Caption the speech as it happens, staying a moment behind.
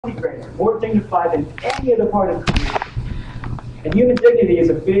more dignified than any other part of creation. And human dignity is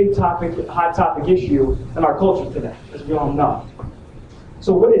a big topic, hot topic issue in our culture today, as we all know.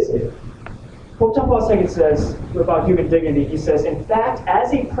 So what is it? Pope John Paul II says about human dignity, he says, in fact,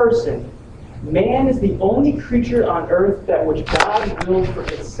 as a person, man is the only creature on earth that which God willed for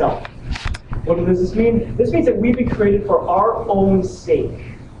itself. What does this mean? This means that we've been created for our own sake.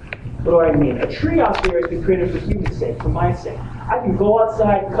 What do I mean? A tree out there has been created for human sake, for my sake. I can go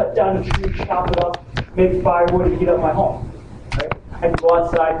outside, cut down a tree, chop it up, make firewood, and heat up my home. Right? I can go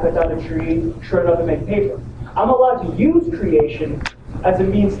outside, cut down a tree, shred it up, and make paper. I'm allowed to use creation as a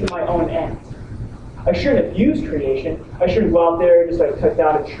means to my own end. I shouldn't abuse creation. I shouldn't go out there and just like cut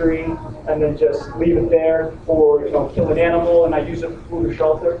down a tree and then just leave it there, or kill an animal and I use it for food or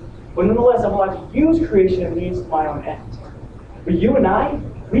shelter. But nonetheless, I'm allowed to use creation as a means to my own end. But you and I,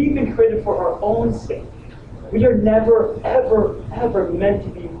 we've been created for our own sake. We are never, ever, ever meant to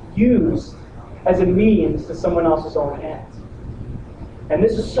be used as a means to someone else's own end. And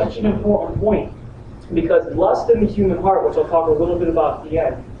this is such an important point, because lust in the human heart, which I'll talk a little bit about at the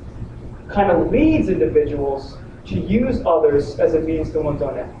end, kind of leads individuals to use others as a means to one's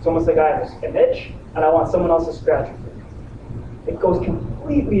own end. It's almost like I have an itch, and I want someone else to scratch it for me. It goes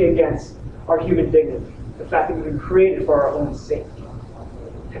completely against our human dignity, the fact that we've been created for our own sake.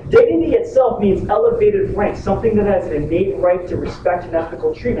 Dignity itself means elevated rank, something that has an innate right to respect and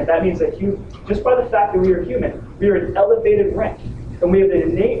ethical treatment. That means that just by the fact that we are human, we are an elevated rank, and we have an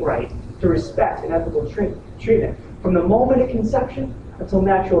innate right to respect and ethical treatment from the moment of conception until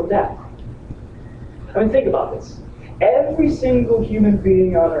natural death. I mean, think about this. Every single human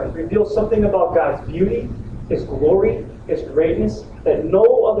being on earth reveals something about God's beauty, His glory, His greatness, that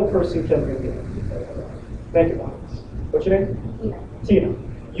no other person can reveal. Thank you, Marcus. What's your name? Tina.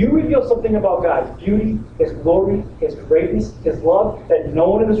 You reveal something about God's beauty, His glory, His greatness, His love, that no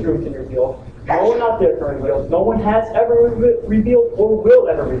one in this room can reveal, no one out there can reveal, no one has ever revealed or will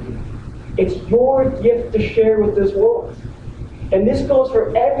ever reveal. It's your gift to share with this world. And this goes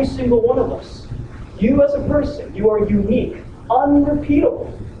for every single one of us. You as a person, you are unique,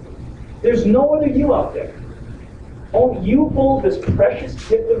 unrepeatable. There's no other you out there. Only you hold this precious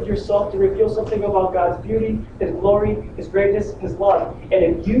gift of yourself to reveal something about God's beauty, His glory, His greatness, His love. And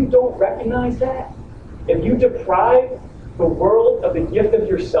if you don't recognize that, if you deprive the world of the gift of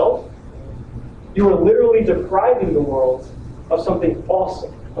yourself, you are literally depriving the world of something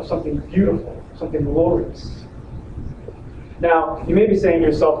awesome, of something beautiful, something glorious. Now, you may be saying to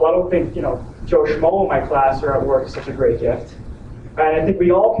yourself, well, I don't think, Joe Schmo in my class or at work is such a great gift. And I think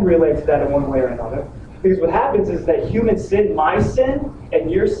we all can relate to that in one way or another. Because what happens is that human sin, my sin,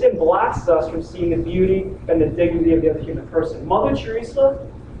 and your sin blocks us from seeing the beauty and the dignity of the other human person. Mother Teresa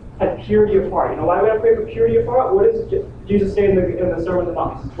had purity of heart. You know why we have to pray for purity of heart? What does Jesus say in the Sermon on the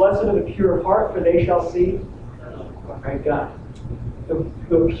Mount? He says, blessed are the pure of heart, for they shall see God.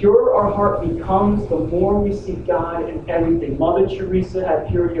 The purer our heart becomes, the more we see God in everything. Mother Teresa had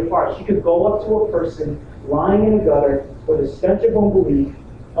purity of heart. She could go up to a person lying in a gutter with a stench of unbelief,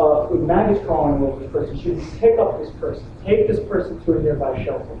 with maggots crawling over this person. She would pick up this person, take this person to a nearby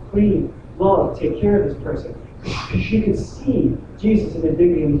shelter, clean, love, take care of this person. She could see Jesus in the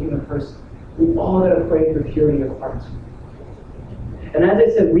dignity of the human person. We all got to pray for purity of heart. And as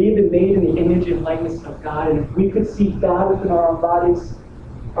I said, we have been made in the image and likeness of God, and if we could see God within our own bodies,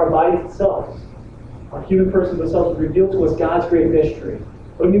 our bodies itself, our human persons themselves would reveal to us God's great mystery.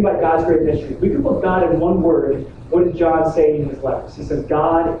 What do I mean by God's great mystery? We could put God in one word. What does John say in his letters? He says,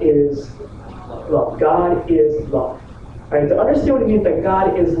 God is love. God is love. All right, to understand what it means that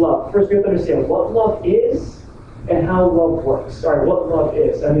God is love, first we have to understand what love is and how love works. All right, what love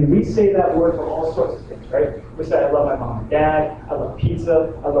is. I mean, we say that word for all sorts of things, right? We say, I love my mom and dad, I love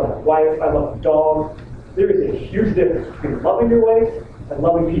pizza, I love my wife, I love a dog. There is a huge difference between loving your wife and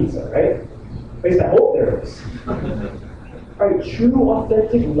loving pizza, right? At least I hope there is. All right, true,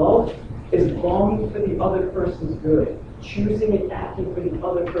 authentic love is longing for the other person's good, choosing and acting for the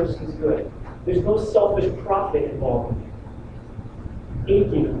other person's good. There's no selfish profit involved in it.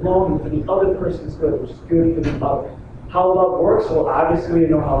 Aching, longing for the other person's good, which is good for the other. How love works? Well, obviously you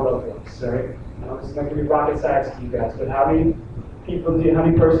know how love works, right? This is not going to be rocket science to you guys, but how many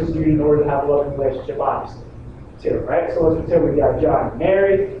persons do you need in order to have a loving relationship? Obviously, two, right? So let's pretend we got John and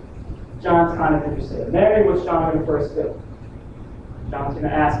Mary. John's kind of interested in Mary. What's John going to first do? John's going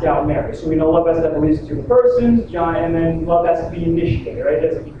to ask out Mary. So we know love has to have at least two persons. And then love has to be initiated, right?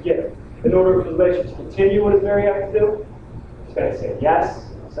 It has to be given. In order for the relationship to continue, what does Mary have to do? She's got to say yes.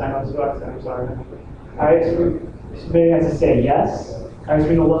 Sign on to us. I'm sorry. All right, so Mary has to say yes. All right, so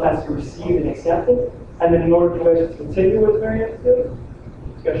we know love has to receive and accept it. And then in order for the relationship to continue, what does Mary have to do?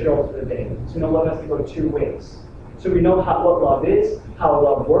 It's got to show up for the day. So we know love has to go two ways. So we know what love is, how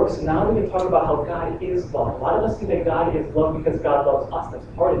love works. And now we can talk about how God is love. A lot of us think that God is love because God loves us. That's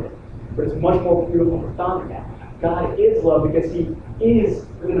part of it. But it's much more beautiful and profound than that. God is love because he is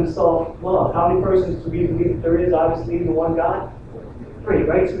within himself love. How many persons do we believe that there is? Obviously, the one God. Three,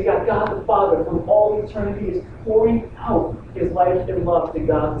 right? So we got God the Father from all eternity is pouring out his life and love to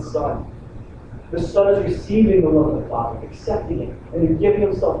God the Son. The Son is receiving the love of the Father, accepting it, and he's giving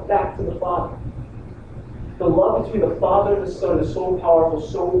himself back to the Father. The love between the Father and the Son is so powerful,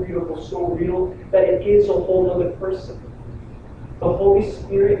 so beautiful, so real, that it is a whole other person. The Holy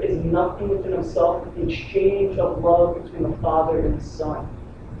Spirit is nothing within himself but the exchange of love between the Father and the Son.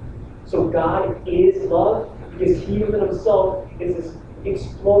 So God is love because he within himself is this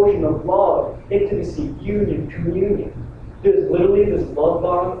explosion of love, intimacy, union, communion. There's literally this love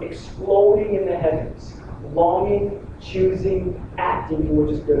bomb exploding in the heavens, longing, choosing, acting for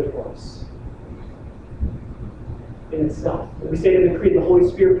which is good for us. In itself. We say in the Creed, the Holy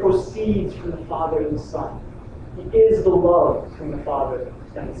Spirit proceeds from the Father and the Son. He is the love from the Father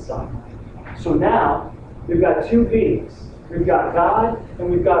and the Son. So now, we've got two beings. We've got God and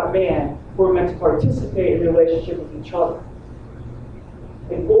we've got man who are meant to participate in the relationship with each other.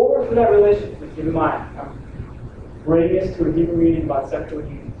 In order for that relationship, keep in mind, I'm bringing us to a deeper reading about sexual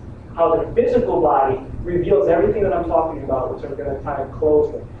union. How the physical body reveals everything that I'm talking about, which I'm going to kind of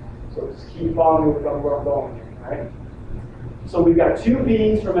close with. So just keep following me from where I'm going here, right? So we've got two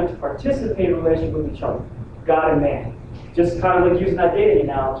beings who are meant to participate in a relationship with each other, God and man. Just kind of like using that dating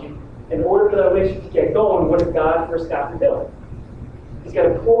analogy. In order for that relationship to get going, what does God first have to do? He's got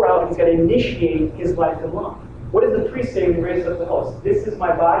to pour out, he's got to initiate his life and love. What does the priest say when he raises up the host? This is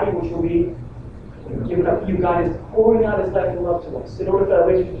my body which will be given up to you. God is pouring out his life and love to us. In order for that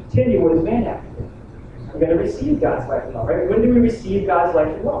relationship to continue, what does man have to do? We've got to receive God's life and love, right? When do we receive God's life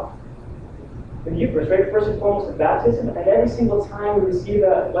and love? In the Eucharist, right? First and foremost in baptism, and every single time we receive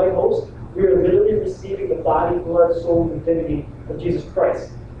that life host, we are literally receiving the body, blood, soul, and divinity of Jesus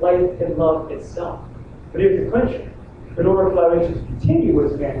Christ. Life and love itself. But here's the clincher. In order for that relationship to continue, what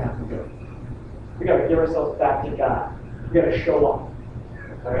does man have to do? We got to give ourselves back to God. We got to show up.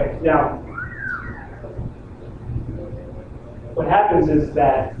 All right. Now, what happens is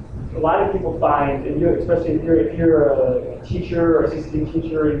that a lot of people find, and especially if you're a teacher or a CCD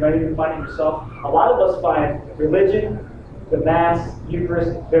teacher, you might even find it yourself. A lot of us find religion, the Mass,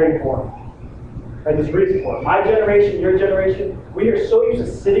 Eucharist, very boring. Right? There's a reason for it. My generation, your generation, we are so used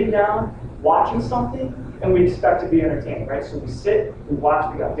to sitting down, watching something, and we expect to be entertained, right? So we sit, we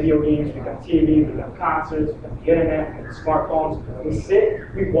watch, we got video games, we got TV, we got concerts, we got the internet, we got smartphones. We sit,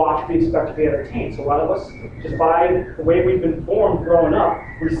 we watch, we expect to be entertained. So a lot of us, just by the way we've been formed growing up,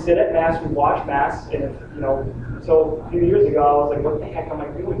 we sit at Mass, we watch Mass, and if, so a few years ago, I was like, what the heck am I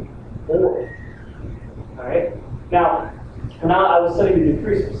doing? Bored. All right? Now I was studying to be a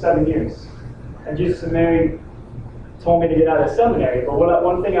priest for 7 years. And Jesus and Mary told me to get out of seminary, but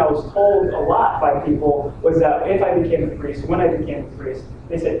one thing I was told a lot by people was that if I became a priest, when I became a priest,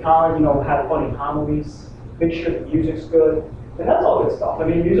 they said, Colin, have funny homilies, make sure the music's good, and that's all good stuff. I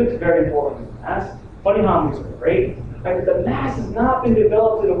mean, music's very important in the Mass. Funny homilies are great, right? But the Mass has not been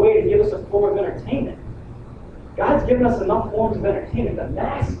developed in a way to give us a form of entertainment. God's given us enough forms of entertainment. The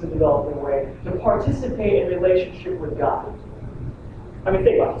Mass has been developed in a way to participate in relationship with God. I mean,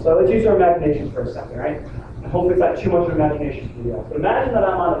 think about it. So let's use our imaginations for a second, right? And hopefully it's not too much of imagination for you guys. But imagine that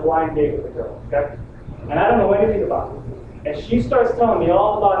I'm on a blind date with a girl, okay? And I don't know anything about her. And she starts telling me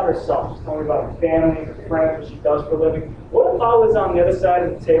all about herself. She's telling me about her family, her friends, what she does for a living. What if I was on the other side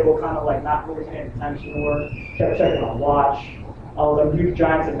of the table, kind of like not really paying attention to her, kept checking my watch. I was a huge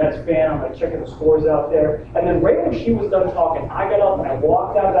Giants and Mets fan. I'm like checking the scores out there. And then right when she was done talking, I got up and I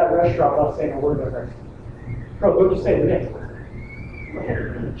walked out of that restaurant without saying a word to her. Bro, what did you say to me?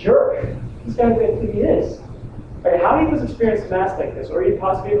 Jerk. This guy thinks who he is. Right, how many of us experience Mass like this, or even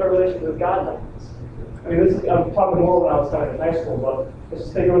possibly in a relationship with God like this? I mean, I'm talking more when I was kind of in high school, but let's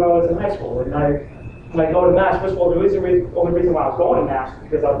just think of when I was in high school. When I go to Mass, first of all, the only reason why I was going to Mass was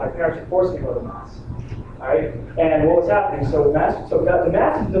because my parents were forcing me to go to Mass. All right? And what was happening? So the Mass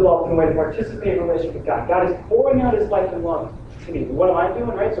is developed in a way to participate in a relationship with God. God is pouring out his life and love to me. What am I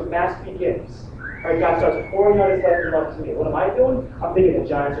doing? Right? So Mass begins. All right, God starts pouring out his life and love to me. What am I doing? I'm thinking the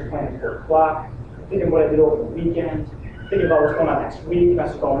Giants are playing at 4 o'clock. I'm thinking what I did over the weekend. Thinking about what's going on next week. That's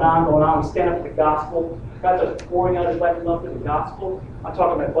what's going on. We stand up for the gospel. God starts pouring out his life and love to the gospel. I'm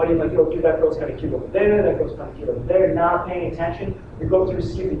talking to my buddy, I'm like, dude, that girl's got a kid over there. That girl's got a kid over there. Not paying attention. We go to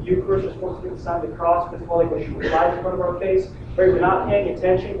receive the Eucharist. We're supposed to do the sign of the cross. First of all, like when she flies in front of our face. Right? We're not paying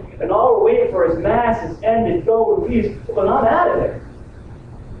attention. And all we're waiting for is Mass is ended. Go in peace. But I'm out of there.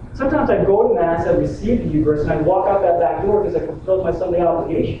 Sometimes I go to Mass, I receive the Eucharist, and I walk out that back door because I fulfilled my Sunday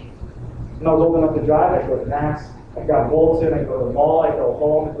obligation. When I was old enough to drive, I go to Mass, I got Bolton, I go to the mall, I go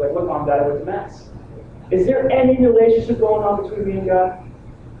home, and be like, look, Mom, Dad, I went to Mass. Is there any relationship going on between me and God?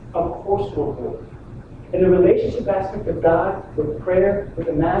 Of course we're good. In the relationship aspect of God, with prayer, with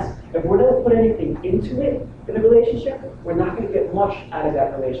the Mass, if we're not to put anything into it in the relationship, we're not going to get much out of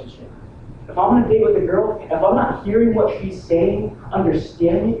that relationship. If I'm on a date with a girl, if I'm not hearing what she's saying,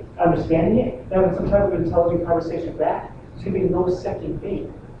 understanding it, then having some type of intelligent conversation back, it's going to be no second date.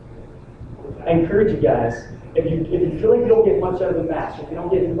 I encourage you guys, if you feel like you don't get much out of the Mass, or if you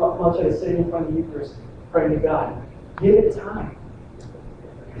don't get much out of sitting in front of the Eucharist, praying to God, give it time.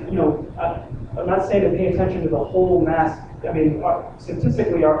 You know, I'm not saying to pay attention to the whole Mass. I mean,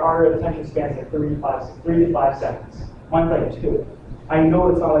 statistically, our attention span is like 3 to 5 seconds. Mine's like 2. I know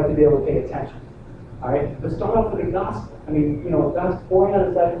it's not like to be able to pay attention. All right? But start off with the gospel. I mean, you know, God's pouring out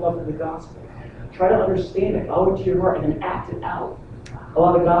his life and love for the gospel. Try to understand it, allow it to your heart, and then act it out.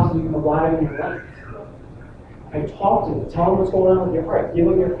 Allow the gospel to become alive in your life. I talk to them, tell them what's going on with your heart, give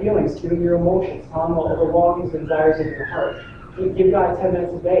them your feelings, give them your emotions, tell them all the longings and desires of your heart. Give God 10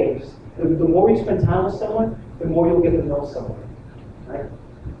 minutes a day. Just, the more you spend time with someone, the more you'll get to know someone. Right?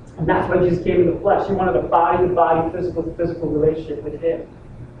 And that's why Jesus came in the flesh. He wanted a body-to-body, physical relationship with him.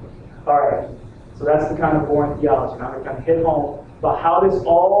 All right. So that's the kind of boring theology. Now we're going to hit home about how this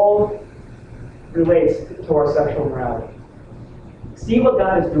all relates to our sexual morality. See what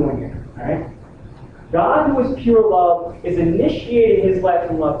God is doing here. All right? God, who is pure love, is initiating his life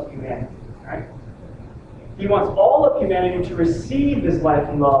and love to humanity. All right? He wants all of humanity to receive this life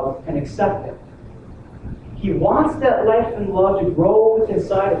and love and accept it. He wants that life and love to grow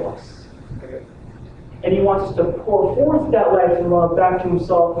inside of us. And he wants us to pour forth that life and love back to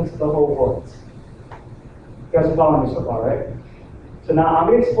himself and to the whole world. You guys are following me so far, right? So now I'm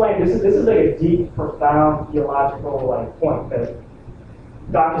going to explain, this is like a deep, profound theological point that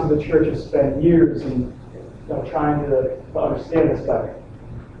doctors of the church have spent years in trying to understand this better.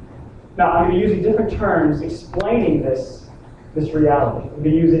 Now, I'm going to be using different terms explaining this reality. I'm going to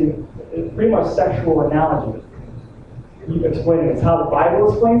be using pretty much sexual analogy. Explaining it. It's how the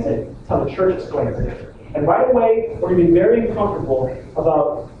Bible explains it. It's how the church explains it. And right away, we're going to be very uncomfortable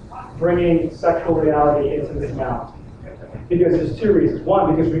about bringing sexual reality into this analogy. Because there's 2 reasons.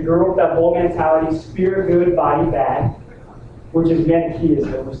 One, because we grew up with that whole mentality, spirit good, body bad, which is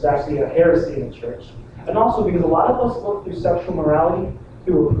Manichaeism, which is actually a heresy in the church. And also because a lot of us look through sexual morality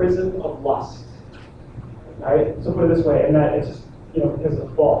through a prism of lust. Right? So put it this way, and that it's just, because of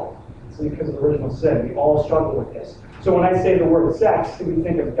the fall. It's because of original sin. We all struggle with this. So when I say the word sex, do we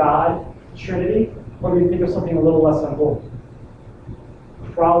think of God, Trinity, or do we think of something a little less unholy?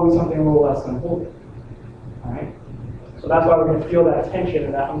 Probably something a little less unholy. Alright? So that's why we're going to feel that tension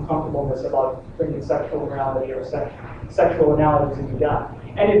and that uncomfortableness about bringing sexual morality or sexual analogies into God.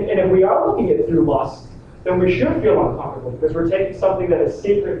 And if we are looking at it through lust, then we should feel uncomfortable because we're taking something that is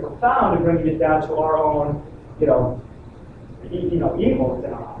sacred and profound and bringing it down to our own, evil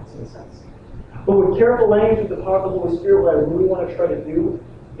within our hearts, in a sense. But with careful language, with the power of the Holy Spirit, what I really want to try to do,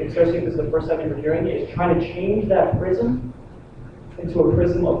 especially if this is the first time you're hearing it, is trying to change that prism into a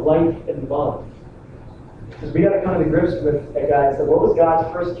prism of light and love. Because we got to come to grips with, guys, that what was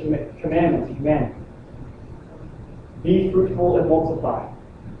God's first commandment to humanity? Be fruitful and multiply.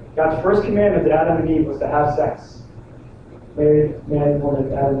 God's first commandment to Adam and Eve was to have sex. Married man and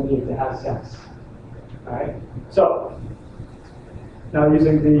woman, Adam and Eve, to have sex. Alright? So, now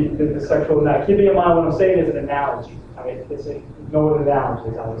using the sexual analogy. Keeping in mind what I'm saying is an analogy. It's no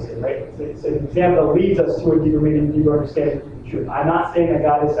analogy is obviously, right? It's an example that leads us to a deeper meaning, deeper understanding of the truth. I'm not saying that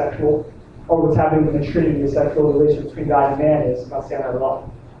God is sexual, or what's happening in the Trinity, the sexual relation between God and man is. I'm not saying that at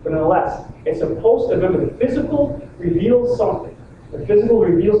all. But nonetheless, it's supposed to, remember, the physical reveals something. The physical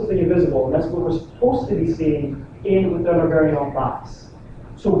reveals something invisible, and that's what we're supposed to be seeing within our very own lives.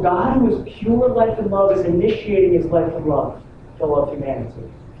 So God, who is pure life and love, is initiating his life and love to love humanity.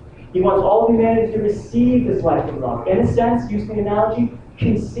 He wants all of humanity to receive this life and love. In a sense, using the analogy,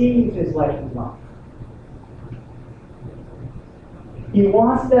 conceive his life and love. He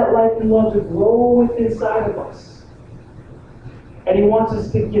wants that life and love to grow within inside of us. And he wants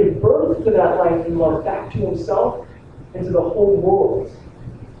us to give birth to that life and love back to himself and to the whole world.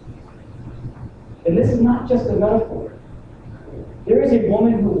 And this is not just a metaphor. There is a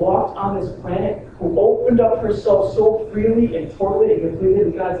woman who walked on this planet who opened up herself so freely and totally and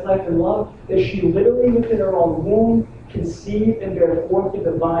completely to God's life and love that she literally within her own womb conceived and bare forth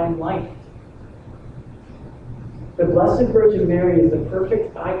the divine life. The Blessed Virgin Mary is the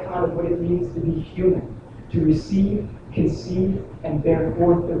perfect icon of what it means to be human, to receive conceive and bear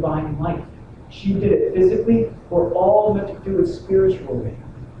forth divine life. She did it physically. We're all meant to do it spiritually.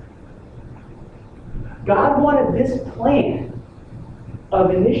 God wanted this plan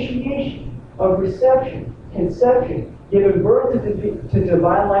of initiation, of reception, conception, giving birth to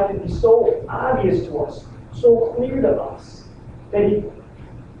divine life to be so obvious to us, so clear to us, that He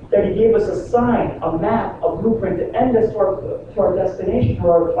gave us a sign, a map, a blueprint to end us to our destination, to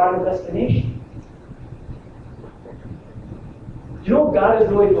our final destination. Do you know what God is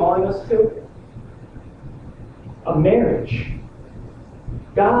really calling us to? A marriage.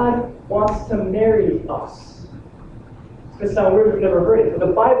 God wants to marry us. It's going to sound weird if you've never heard it, but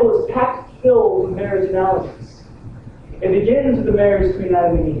the Bible is packed filled with marriage analogies. It begins with the marriage between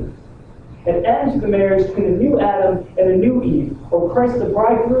Adam and Eve. It ends with the marriage between the new Adam and the new Eve, or Christ the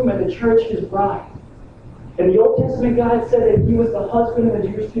bridegroom and the church his bride. In the Old Testament, God said that He was the husband and the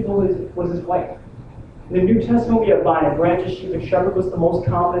Jewish people was His wife. In the New Testament, we have vine and branches, sheep and shepherd was the most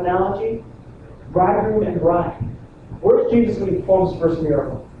common analogy. Bridegroom and bride. Where's Jesus when He performs His first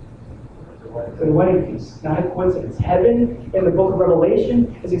miracle? The wedding feast. Not a coincidence. Heaven in the book of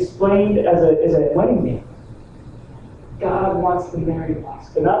Revelation is explained as a wedding meal. God wants to marry us.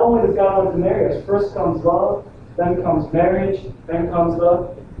 But not only does God want to marry us, first comes love, then comes marriage, then comes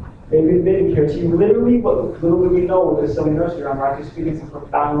the baby carriage. He literally, what little do we know with this silly nursery rhyme, right? He's speaking some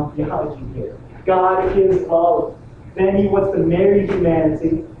profound theology here. God is love. Then He wants to marry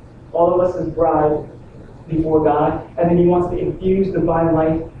humanity, all of us as bride, before God, and then He wants to infuse divine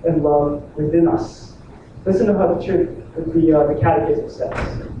life and love within us. Listen to how the Catechism says.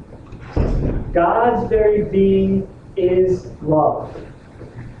 God's very being is love.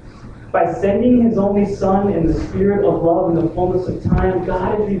 By sending His only Son in the spirit of love in the fullness of time,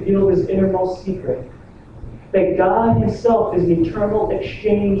 God has revealed His innermost secret. That God Himself is an eternal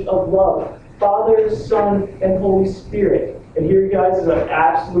exchange of love. Father, Son, and Holy Spirit. And here, guys, is the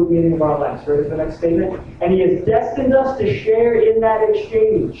absolute meaning of our lives. Ready for the next statement? And He has destined us to share in that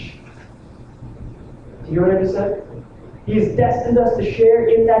exchange. Do you hear what I just said? He has destined us to share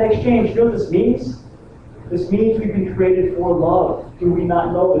in that exchange. You know what this means? This means we've been created for love. Do we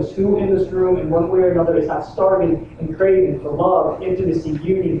not know this? Who in this room, in one way or another, is not starving and craving for love, intimacy,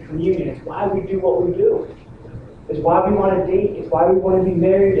 union, communion? It's why we do what we do. It's why we want to date. It's why we want to be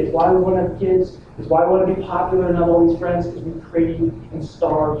married. It's why we want to have kids. It's why we want to be popular and have all these friends, because we crave and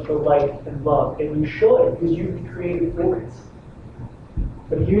starve for life and love. And you should, because you've been created for it.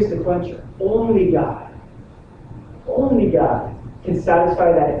 But here's the clincher. Only God can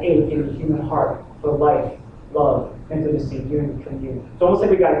satisfy that ache in the human heart for life, love, intimacy, union, communion. It's almost like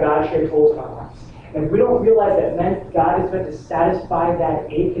we got God-shaped holes in our hearts. And if we don't realize that God is meant to satisfy that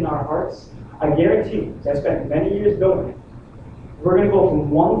ache in our hearts, I guarantee you, because I spent many years building it, we're going to go from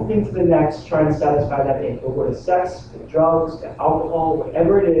one thing to the next trying to satisfy that ache. We'll go to sex, to drugs, to alcohol,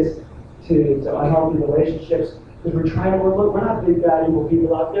 whatever it is, to unhealthy relationships. Because we're not big, bad, evil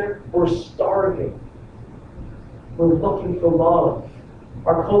people out there. We're starving. We're looking for love.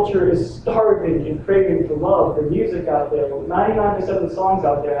 Our culture is starving and craving for love. The music out there, 99% of the songs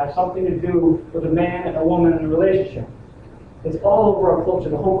out there have something to do with a man and a woman in a relationship. It's all over our culture.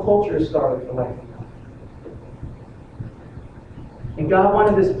 The whole culture is starving for life. And God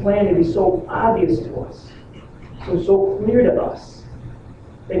wanted this plan to be so obvious to us, so clear to us,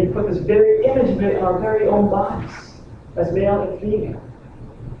 that He put this very image of it in our very own bodies, as male and female,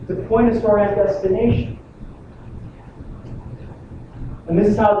 to point us to our end destination. And this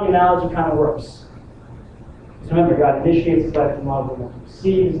is how the analogy kind of works. Because remember, God initiates His life in love,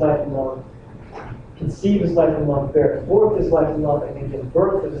 receives His life in love, conceive His life in love, bear forth His life in love, and then give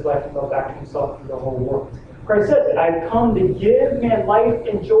birth of His life in love back to Himself through the whole world. Christ says, I've come to give man life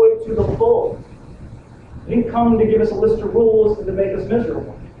and joy to the full. He didn't come to give us a list of rules and to make us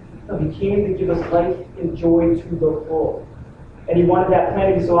miserable. No, He came to give us life and joy to the full. And He wanted that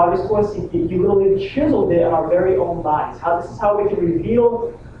plan to be so obvious to us, He literally chiseled it in our very own bodies. This is how we can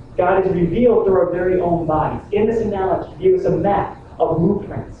reveal, God is revealed through our very own bodies. In this analogy, He gave us a map, a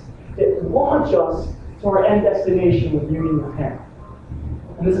blueprint, that launch us to our end destination with union with Him.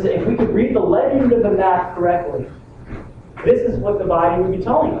 And this is, if we could read the legend of the map correctly, this is what the body would be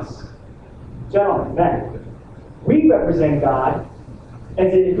telling us. Gentlemen, men, we represent God, and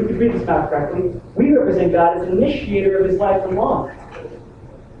if we could read this map correctly, we represent God as the initiator of His life and love.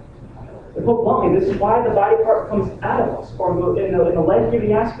 To put bluntly, this is why the body part comes out of us, or in the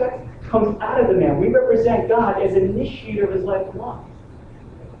life-giving aspect, comes out of the man. We represent God as an initiator of His life and love.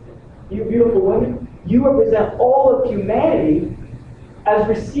 You beautiful women, you represent all of humanity as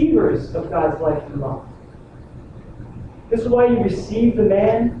receivers of God's life and love. This is why you receive the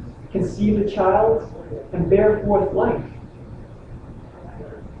man, conceive the child, and bear forth life.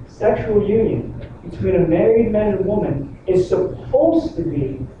 sexual union between a married man and woman is supposed to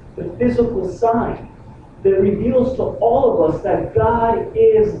be the physical sign that reveals to all of us that God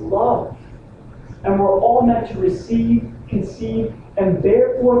is love. And we're all meant to receive, conceive, and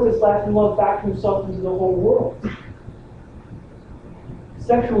bear forth this lasting love back to himself into the whole world.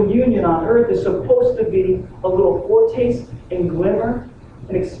 Sexual union on earth is supposed to be a little foretaste and glimmer,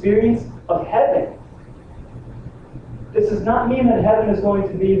 an experience of heaven. This does not mean that heaven is going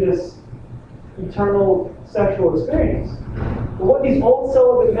to be this eternal sexual experience. But what these old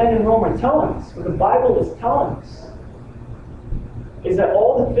celibate men in Rome are telling us, what the Bible is telling us, is that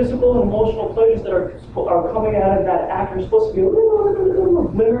all the physical and emotional pleasures that are coming out of that act are supposed to be a little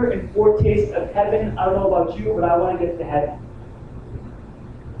glimmer and foretaste of heaven. I don't know about you, but I want to get to heaven.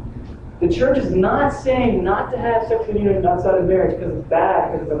 The church is not saying not to have sexual union outside of marriage because it's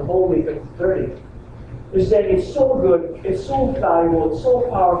bad, because it's unholy, because it's dirty. They're saying it's so good, it's so valuable, it's so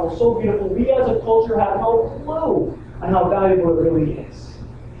powerful, so beautiful. We as a culture have no clue on how valuable it really is.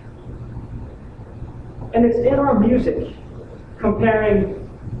 And it's in our music, comparing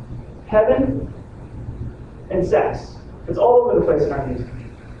heaven and sex. It's all over the place in our music.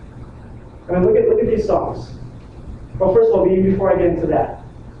 I mean, look at these songs. Well, first of all, before I get into that,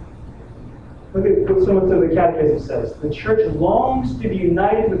 look at what someone of the Catechism says. The church longs to be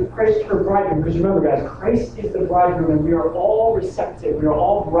united with Christ, her bridegroom. Because remember, guys, Christ is the bridegroom, and we are all receptive. We are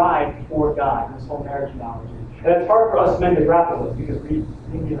all bride before God in this whole marriage analogy. And it's hard for us men to grapple with because we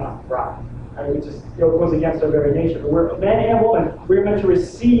do not bride. I mean, it just goes against our very nature. But we're man and woman. We're meant to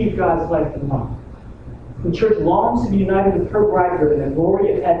receive God's life and love. The church longs to be united with her bridegroom in the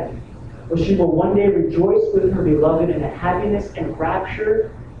glory of heaven, where she will one day rejoice with her beloved in a happiness and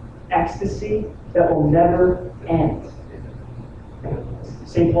rapture, ecstasy that will never end.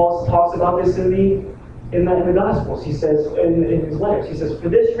 St. Paul talks about this in the Gospels. He says, in his letters, he says, "For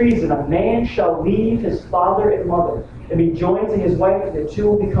this reason a man shall leave his father and mother and be joined to his wife, and the two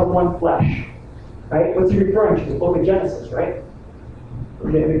will become one flesh." Right? What's he referring to? The book of Genesis, right?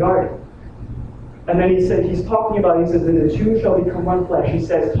 In the garden. And then he says, he says, "And the two shall become one flesh." He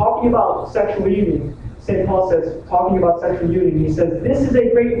says, talking about sexual union, St. Paul says, talking about sexual union, he says, "This is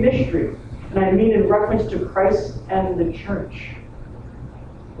a great mystery." And I mean in reference to Christ and the church.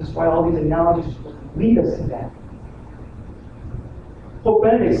 That's why all these analogies lead us to that. Pope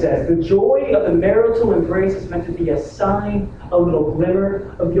Benedict says, "The joy of the marital embrace is meant to be a sign, a little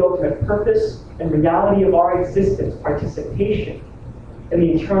glimmer of the ultimate purpose and reality of our existence, participation in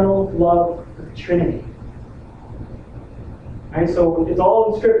the eternal love of the Trinity." Right, so it's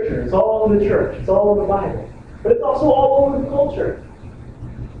all in Scripture, it's all in the church, it's all in the Bible, but it's also all over the culture.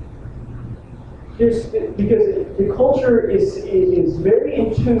 Because the culture is very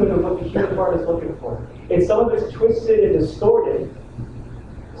in tune with what the human heart is looking for. And some of it's twisted and distorted.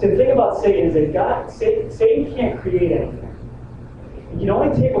 So the thing about Satan is that Satan can't create anything. You can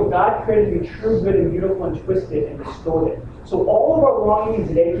only take what God created to be true, good, and beautiful and twist it and distort it. So all of our longings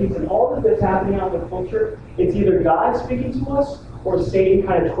and achings and all of that's happening out in the culture, it's either God speaking to us or Satan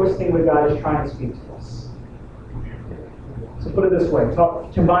kind of twisting what God is trying to speak to us. So put it this way,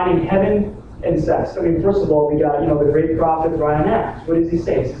 combining heaven and sex. I mean, first of all, we got, the great prophet Brian Adams. What does he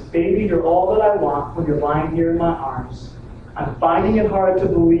say? He says, "Baby, you're all that I want when you're lying here in my arms. I'm finding it hard to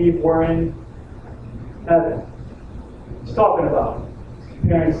believe we're in heaven." He's talking about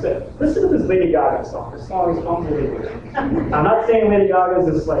parents said, listen to this Lady Gaga song. This song is unbelievable. I'm not saying Lady Gaga is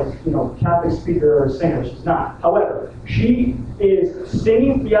this Catholic speaker or singer. She's not. However, she is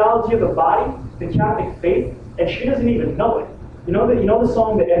singing theology of the body, the Catholic faith, and she doesn't even know it. You know the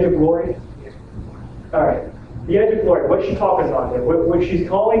song, The Edge of Glory? All right. The Edge of Glory. What's she talking about there? When she's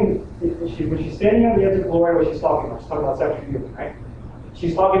standing on the edge of glory, what she's talking about? She's talking about sexual union, right?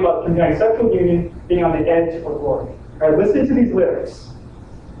 She's talking about comparing sexual union being on the edge of glory. All right, listen to these lyrics.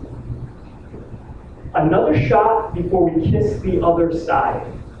 "Another shot before we kiss the other side."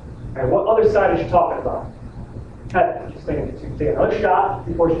 All right, what other side is she talking about? She's saying she take another shot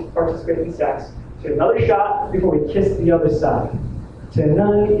before she participates in sex. Take another shot before we kiss the other side.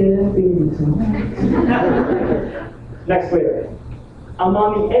 Tonight, yeah, baby, tonight. Next lyric. "I'm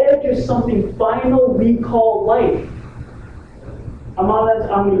on the edge of something final we call life." I'm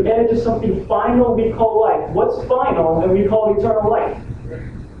on the edge of something final we call life. What's final and we call eternal life?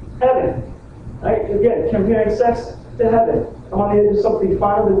 Heaven. Right? Again, comparing sex to heaven. I'm on the edge of something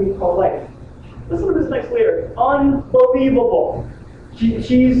final that we call life. Listen to this next lyric. Unbelievable.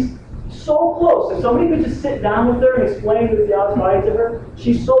 She's so close. If somebody could just sit down with her and explain the theology body to her,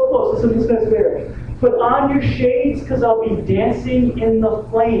 she's so close. Listen to this next lyric. "Put on your shades because I'll be dancing in the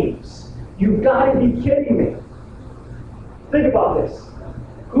flames." You've got to be kidding me. Think about this.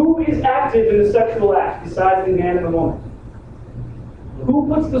 Who Who is active in the sexual act besides the man and the woman?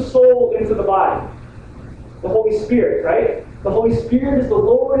 Who puts the soul into the body? The Holy Spirit, right? The Holy Spirit is the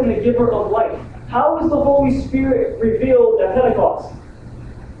Lord and the giver of life. How is the Holy Spirit revealed at Pentecost?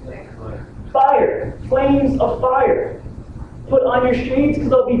 Fire. Flames of fire. Put on your shades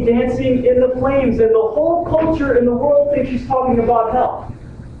because I'll be dancing in the flames. And the whole culture in the world thinks she's talking about hell.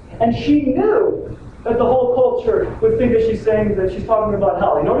 And she knew that the whole culture would think that she's saying that she's talking about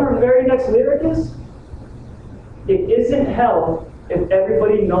hell. You know what her very next lyric is? It isn't hell if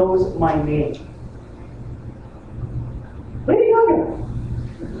everybody knows my name. Lady Gaga.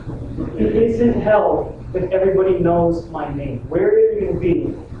 It isn't hell if everybody knows my name. Where are you going to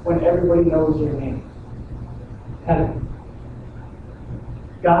be when everybody knows your name? Heaven.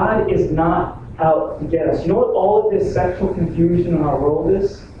 God is not out to get us. You know what all of this sexual confusion in our world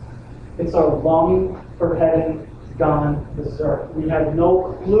is? It's our longing for heaven gone berserk. We have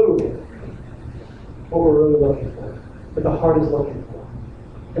no clue what we're really looking for, what the heart is looking for.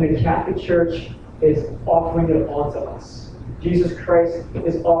 And the Catholic Church is offering it all to us. Jesus Christ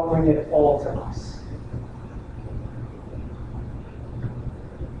is offering it all to us.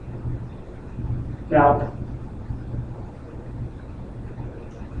 Now,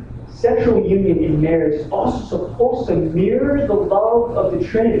 sexual union in marriage is also supposed to mirror the love of the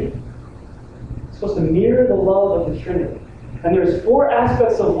Trinity. It's supposed to mirror the love of the Trinity. And there's 4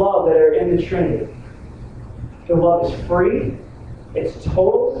 aspects of love that are in the Trinity. The love is free, it's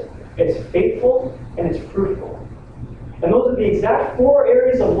total, it's faithful, and it's fruitful. And those are the exact 4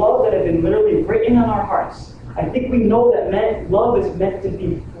 areas of love that have been literally written on our hearts. I think we know that love is meant to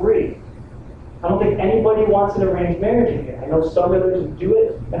be free. I don't think anybody wants an arranged marriage in here. I know some religions do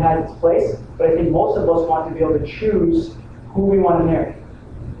it, it has its place, but I think most of us want to be able to choose who we want to marry.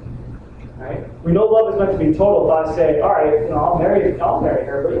 Right? We know love is meant to be total. If I say, all right, I'll marry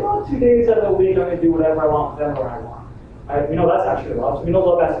her, but 2 days out of the week I'm going to do whatever I want with them where I want. Right? We know that's actually love. So we know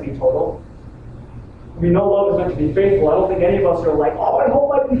love has to be total. We know love is meant to be faithful. I don't think any of us are like, oh, I hope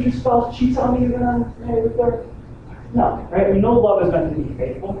my future spouse cheats on me when I'm married with her. No, right? We know love is meant to be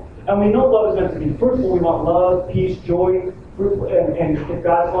faithful. And we know love is meant to be fruitful. We want love, peace, joy, fruitful, and if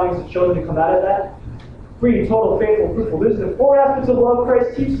God's wanting His children to come out of that, free, total, faithful, fruitful. These are the 4 aspects of love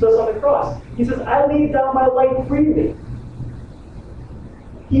Christ teaches us on the cross. He says, I laid down my life freely.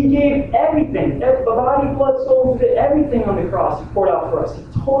 He gave everything, body, blood, soul, everything on the cross. He poured out for us. He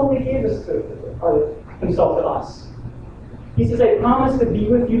totally gave Himself to us. He says, I promise to be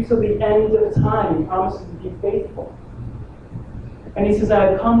with you till the end of time. He promises to be faithful. And He says,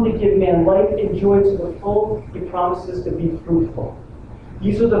 I have come to give man life and joy to the full. He promises to be fruitful.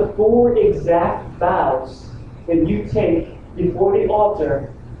 These are the 4 exact vows that you take before the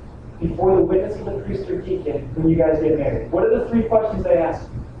altar, before the witness of the priest or deacon, when you guys get married. What are the 3 questions they ask?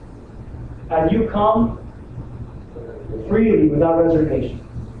 Have you come freely without reservation?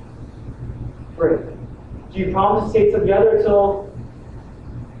 Free. Do you promise to stay together till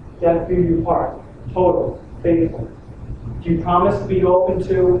death do you part? Total, faithful. Do you promise to be open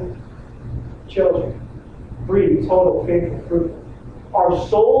to children? Free, total, faithful, fruitful. Our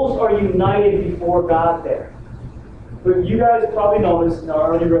souls are united before God there. But you guys probably know this and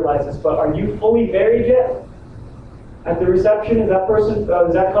already realize this, but are you fully married yet? At the reception, is that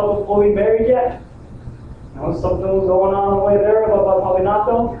couple fully married yet? Something was going on the way there, but probably not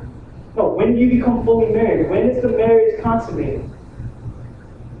though. No, when do you become fully married? When is the marriage consummated?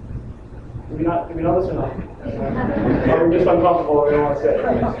 Do we know this or not? Or we're just uncomfortable, we don't want to say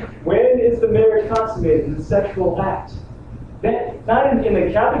it. When is the marriage consummated? In the sexual act. Not in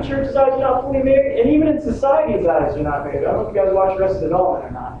the Catholic Church's eyes, you're not fully married, and even in society's eyes, you're not married. I don't know if you guys watch Arrested Development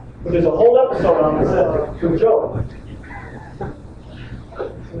or not, but there's a whole episode on this subject with Joe.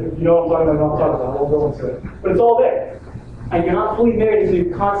 You know what I'm talking about, we'll go into it. But it's all there. And you're not fully married until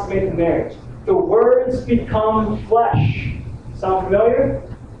you consummate the marriage. The words become flesh. Sound familiar?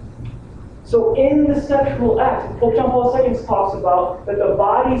 So in the sexual act, Pope John Paul II talks about that the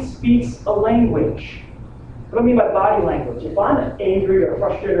body speaks a language. What do I mean by body language? If I'm angry or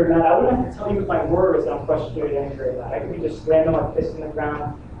frustrated or mad, I wouldn't have to tell you with my words that I'm frustrated, angry, or mad. I could be just slamming my fist in the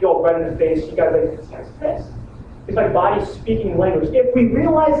ground, go right in the face, you guys like, this guy's pissed. It's my body speaking language. If we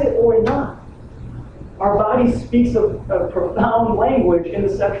realize it or not, our body speaks a profound language in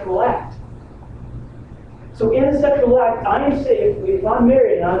the sexual act. So in the sexual act, I am saying, if I'm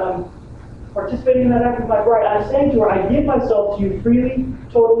married and I'm participating in that act with my bride, I'm saying to her, I give myself to you freely,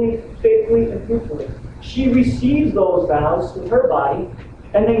 totally, faithfully, and fruitfully. She receives those vows with her body,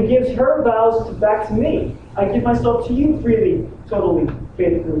 and then gives her vows back to me. I give myself to you freely, totally,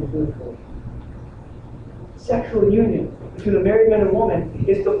 faithfully, and fruitfully. Sexual union. between the married man and woman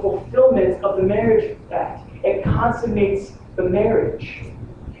is the fulfillment of the marriage act. It consummates the marriage.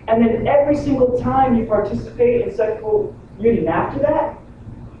 And then every single time you participate in sexual union after that,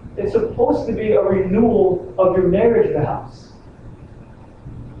 it's supposed to be a renewal of your marriage vows.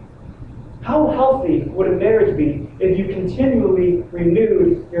 How healthy would a marriage be if you continually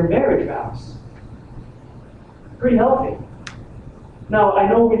renewed your marriage vows? Pretty healthy. Now, I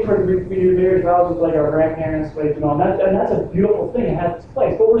know we've heard renew marriage vows with like our grandparents, like, and that's a beautiful thing. It has its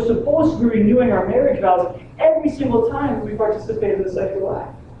place. But we're supposed to be renewing our marriage vows every single time we participate in the sexual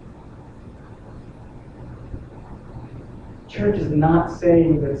act. Church is not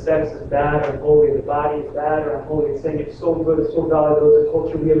saying that sex is bad or unholy, the body is bad or unholy. It's saying it's so good, it's so valuable as a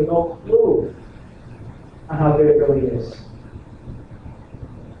culture, we have no clue on how good it really is.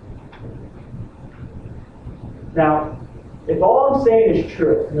 Now, if all I'm saying is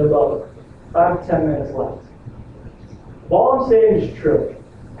true, and there's about 5 to 10 minutes left, if all I'm saying is true,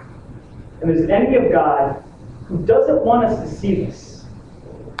 and there's an enemy of God who doesn't want us to see this,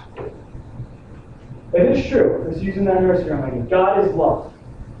 if it's true, let's use that nursery rhyme again. God is love.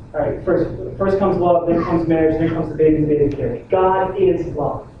 All right, first comes love, then comes marriage, then comes the baby carriage. God is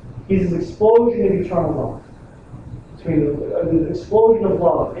love. He's this explosion of eternal love. Between the explosion of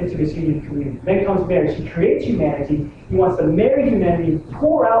love, intimacy, and community. Then comes marriage. He creates humanity. He wants to marry humanity,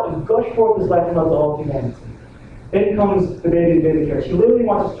 pour out and gush forth his life and love to all humanity. Then comes the baby carriage. He literally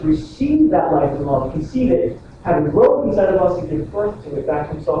wants us to receive that life and love, conceive it, have it grow inside of us, and give birth to it back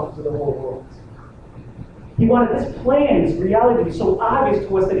himself into the whole world. He wanted this plan, this reality to be so obvious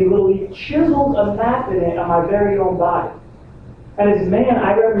to us that he literally chiseled a map in it on my very own body. And as man,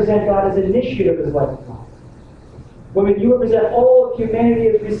 I represent God as initiator of his life and love. Women, you represent all of humanity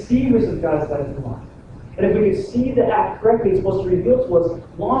as receivers of God's life and love. And if we can see the act correctly, it's supposed to reveal to us,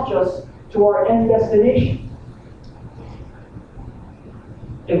 launch us to our end destination.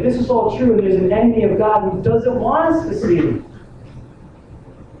 If this is all true, and there's an enemy of God who doesn't want us to see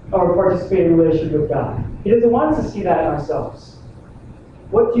or participate in a relationship with God, he doesn't want us to see that in ourselves,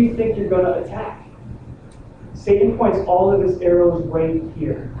 what do you think you're going to attack? Satan points all of his arrows right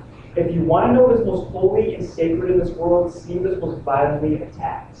here. If you want to know what is most holy and sacred in this world, see what is most violently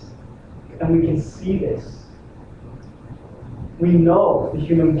attacked. And we can see this. We know the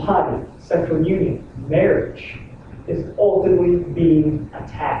human body, sexual union, marriage, is ultimately being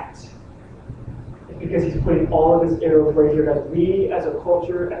attacked. It's because he's putting all of his arrows right here. That we, as a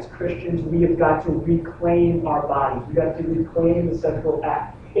culture, as Christians, we have got to reclaim our bodies. We've got to reclaim the sexual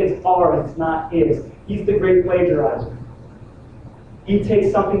act. It's ours, it's not his. He's the great plagiarizer. He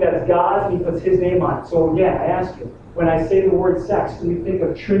takes something that's God's and he puts his name on it. So again, I ask you, when I say the word sex, do we think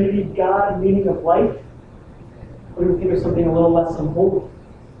of Trinity, God, meaning of life? Or do we think of something a little less unholy?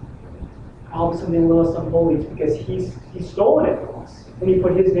 Probably something a little less unholy. It's because he's stolen it from us. And he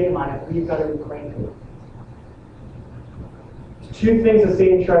put his name on it. We've got to reclaim it. Two things that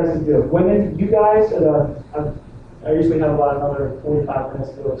Satan tries to do. Women, you guys, I usually have about another 45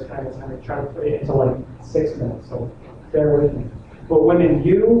 minutes to do this kind of time. I try to put it into like 6 minutes, so bear with me. But women,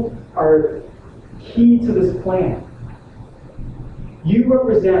 you are key to this plan. You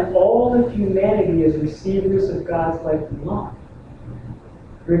represent all of humanity as receivers of God's life and love.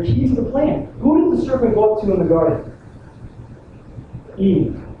 You're key to the plan. Who did the serpent go up to in the garden?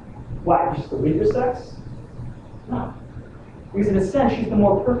 Eve. Why? She's the weaker sex? No. Because in a sense, she's the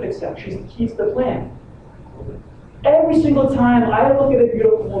more perfect sex. She's the key to the plan. Every single time I look at a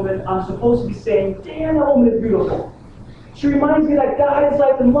beautiful woman, I'm supposed to be saying, damn, that woman is beautiful. She reminds me that God is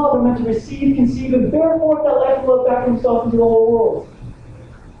life and love. We're meant to receive, conceive, and bear forth that life and love back to himself into the whole world.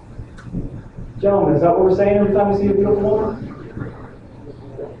 Gentlemen, is that what we're saying every time we see a beautiful woman?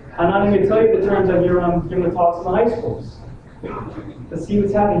 I'm not even going to tell you the terms I hear when I'm giving the talks in the high schools. But see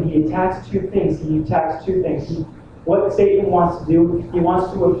what's happening. He attacks two things. What Satan wants to do, he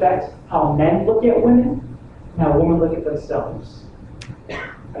wants to affect how men look at women and how women look at themselves.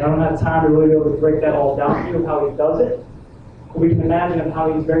 I don't have time to really be able to break that all down to you of how he does it. But we can imagine of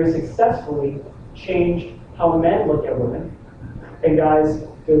how he's very successfully changed how men look at women. And guys,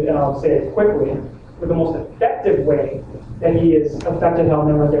 and I'll say it quickly, with the most effective way that he has affected how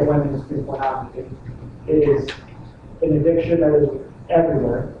men look at women is through pornography. It is an addiction that is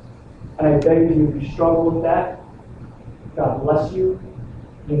everywhere. And I beg you, if you struggle with that, God bless you.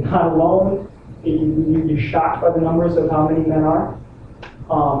 You're not alone. You'd be shocked by the numbers of how many men are.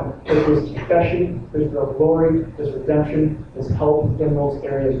 There's confession, there's real glory, there's redemption, there's help in those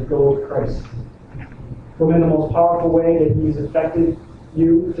areas. Go with Christ. Women, the most powerful way that he's affected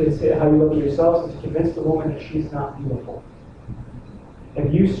you to say how you look at yourselves is to convince the woman that she's not beautiful.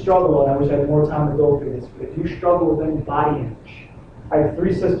 If you struggle, and I wish I had more time to go through this, but if you struggle with any body image, I have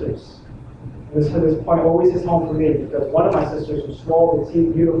 3 sisters. This point always hits home for me because one of my sisters was small,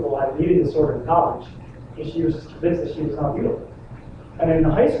 petite, beautiful, had an eating disorder in college, and she was just convinced that she was not beautiful. And in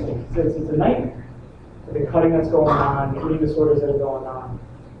high school, it's a nightmare. The cutting that's going on, the eating disorders that are going on.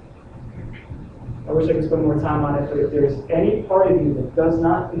 I wish I could spend more time on it, but if there's any part of you that does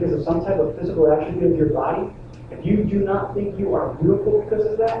not, because of some type of physical attribute of your body, if you do not think you are beautiful because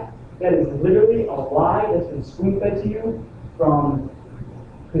of that, that is literally a lie that's been spoon-fed to you from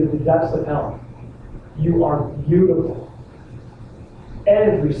the depths of hell. You are beautiful.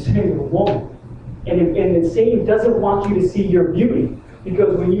 Every single woman. And Satan doesn't want you to see your beauty.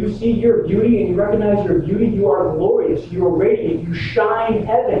 Because when you see your beauty and you recognize your beauty, you are glorious, you are radiant, you shine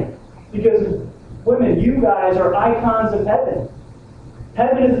heaven. Because women, you guys are icons of heaven.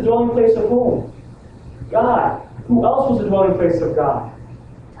 Heaven is the dwelling place of whom? God. Who else was the dwelling place of God?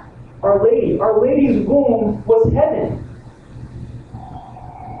 Our Lady. Our Lady's womb was heaven.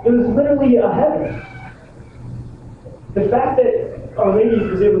 It was literally a heaven. The fact that Our Lady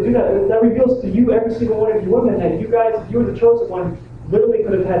was able to do that, that reveals to you, every single one of you women, that you guys, if you were the chosen one, literally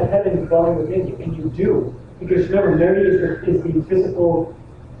could have had heaven dwelling within you, and you do. Because remember, Mary is the physical,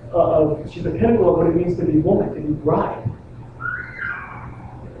 she's the pinnacle of what it means to be woman, to be bride.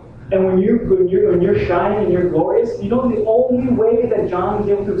 And when you're shining and you're glorious, you know the only way that John was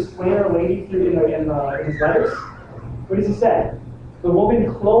able to explain Our Lady through in his letters? What does he say? The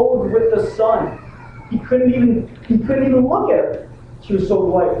woman clothed with the sun. He couldn't even look at her. She was so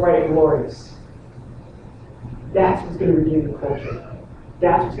bright and glorious. That's what's going to redeem the culture.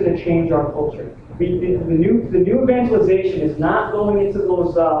 That's what's going to change our culture. The new evangelization is not going into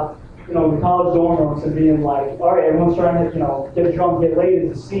those college dorm rooms and being like, all right, everyone's trying to get drunk, get laid at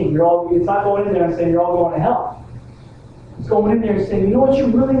the scene. It's not going in there and saying you're all going to hell. It's going in there and saying, you know what you're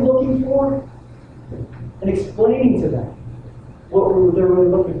really looking for? And explaining to them what they're really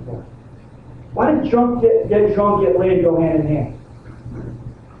looking for. Why did get drunk, get laid go hand in hand?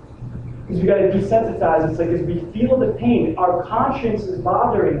 Because we got to desensitize. It's like as we feel the pain, our conscience is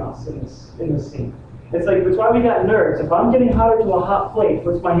bothering us in this scene. It's like that's why we got nerves. If I'm getting hotter to a hot plate,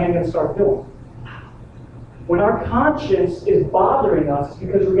 what's my hand going to start doing? When our conscience is bothering us, it's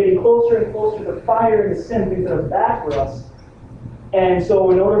because we're getting closer and closer to fire and to sin, things that are bad for us. And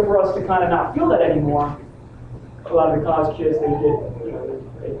so, in order for us to kind of not feel that anymore, a lot of the college kids they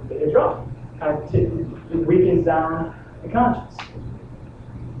get drunk. It weakens down the conscience.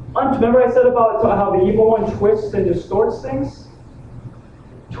 Remember I said about how the evil one twists and distorts things?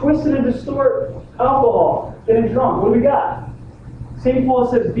 Twist and distort alcohol, getting drunk. What do we got? St.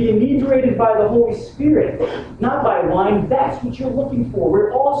 Paul says, be inebriated by the Holy Spirit, not by wine. That's what you're looking for.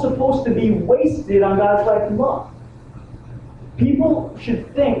 We're all supposed to be wasted on God's life and love. People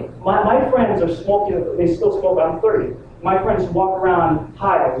should think, my friends are smoking, they still smoke, I'm 30. My friends walk around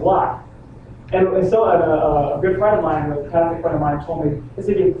high a lot. And so a good friend of mine, a Catholic friend of mine, told me, he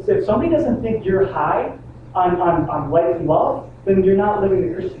said, if somebody doesn't think you're high on life and love, then you're not living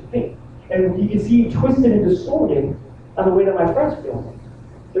the Christian faith. And you can see twisted and distorted on the way that my friends feel.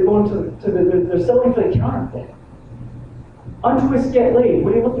 They're going they're selling for the counterfeit. Untwist, get laid.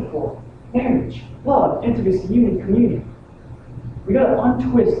 What are you looking for? Marriage, love, intimacy, union, communion. We got to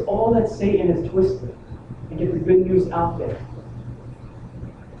untwist all that Satan has twisted and get the good news out there.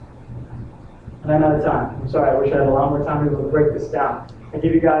 And I'm out of time. I'm sorry, I wish I had a lot more time to be able to break this down. I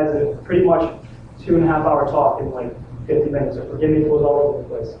give you guys a pretty much 2.5 hour talk in like 50 minutes, so forgive me if it was all over the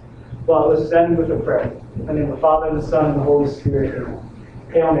place. Well, let's end with a prayer. In the name of the Father, and the Son, and the Holy Spirit. Amen.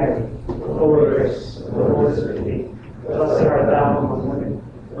 Hail Mary, full of grace, the Lord is with thee. Blessed art thou among women,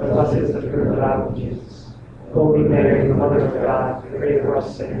 and blessed is the fruit of thy womb, Jesus. Holy Mary, the Mother of God, pray for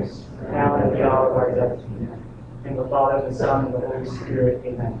us sinners, now and at the hour of our death. Amen. In the Father, and the Son, and the Holy Spirit.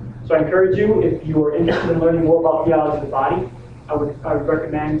 Amen. So I encourage you, if you are interested in learning more about theology of the body, I would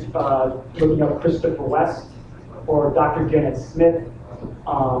recommend looking up Christopher West or Dr. Janet Smith,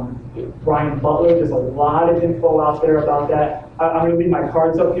 Brian Butler. There's a lot of info out there about that. I'm going to leave my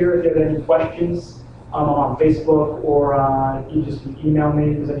cards up here if you have any questions. I'm on Facebook, or you just email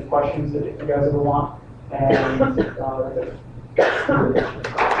me if there's any questions that you guys ever want. And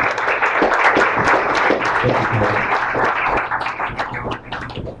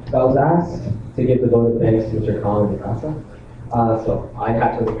I was asked to give the vote of thanks to Mr. Malankara. So I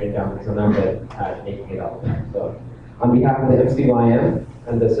had to write it down because I'm not good at making it up. So on behalf of the MCYM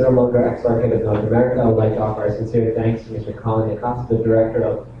and the Syro-Malankara Ex-Archate of North America, I would like to offer our sincere thanks to Mr. Malankara, the Director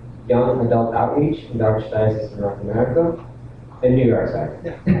of Young Adult Outreach in the Archdiocese of North America, in New York, sorry.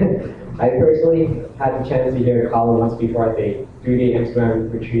 I personally had the chance to hear Colin once before at the 3-day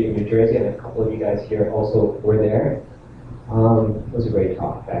Instagram retreat in New Jersey, and a couple of you guys here also were there. It was a great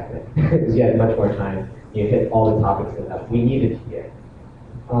talk back then, because you had much more time. You hit all the topics that we needed to hear.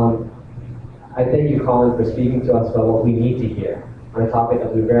 I thank you, Colin, for speaking to us about what we need to hear on a topic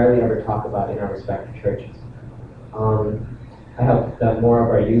that we rarely ever talk about in our respective churches. I hope that more of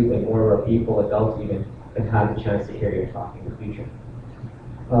our youth and more of our people, adults even, can have the chance to hear your talk in the future.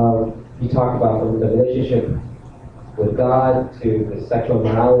 You talked about the relationship with God to the sexual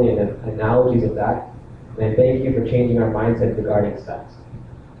morality and the analogies of that. And I thank you for changing our mindset regarding sex.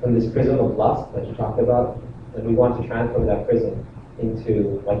 From this prism of lust that you talked about, and we want to transform that prism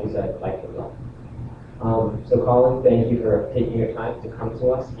into, like you said, life of love. So Colin, thank you for taking your time to come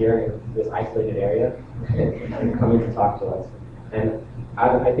to us here in this isolated area and coming to talk to us. And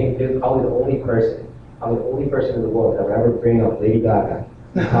I think this is probably the only person in the world that would ever bring up Lady Gaga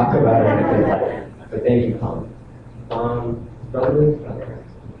to talk about her in his life. So thank you, Colin. Brother Lee?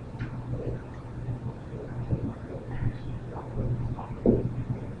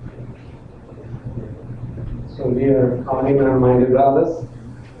 So dear Colin and my dear brothers,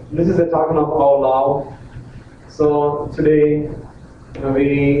 this is a token of our love. So today, I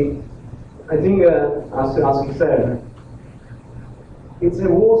think as you said, it's a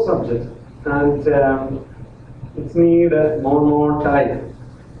war subject, and it's need more and more time,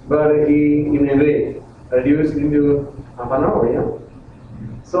 but in a way reduced into half an hour. Yeah.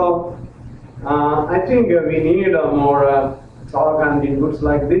 So I think we need more talk and inputs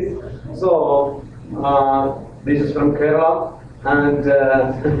like this. So this is from Kerala, and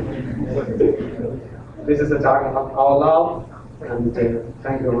this is a talk of our love, and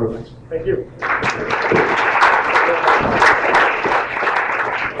thank you very much. Thank you.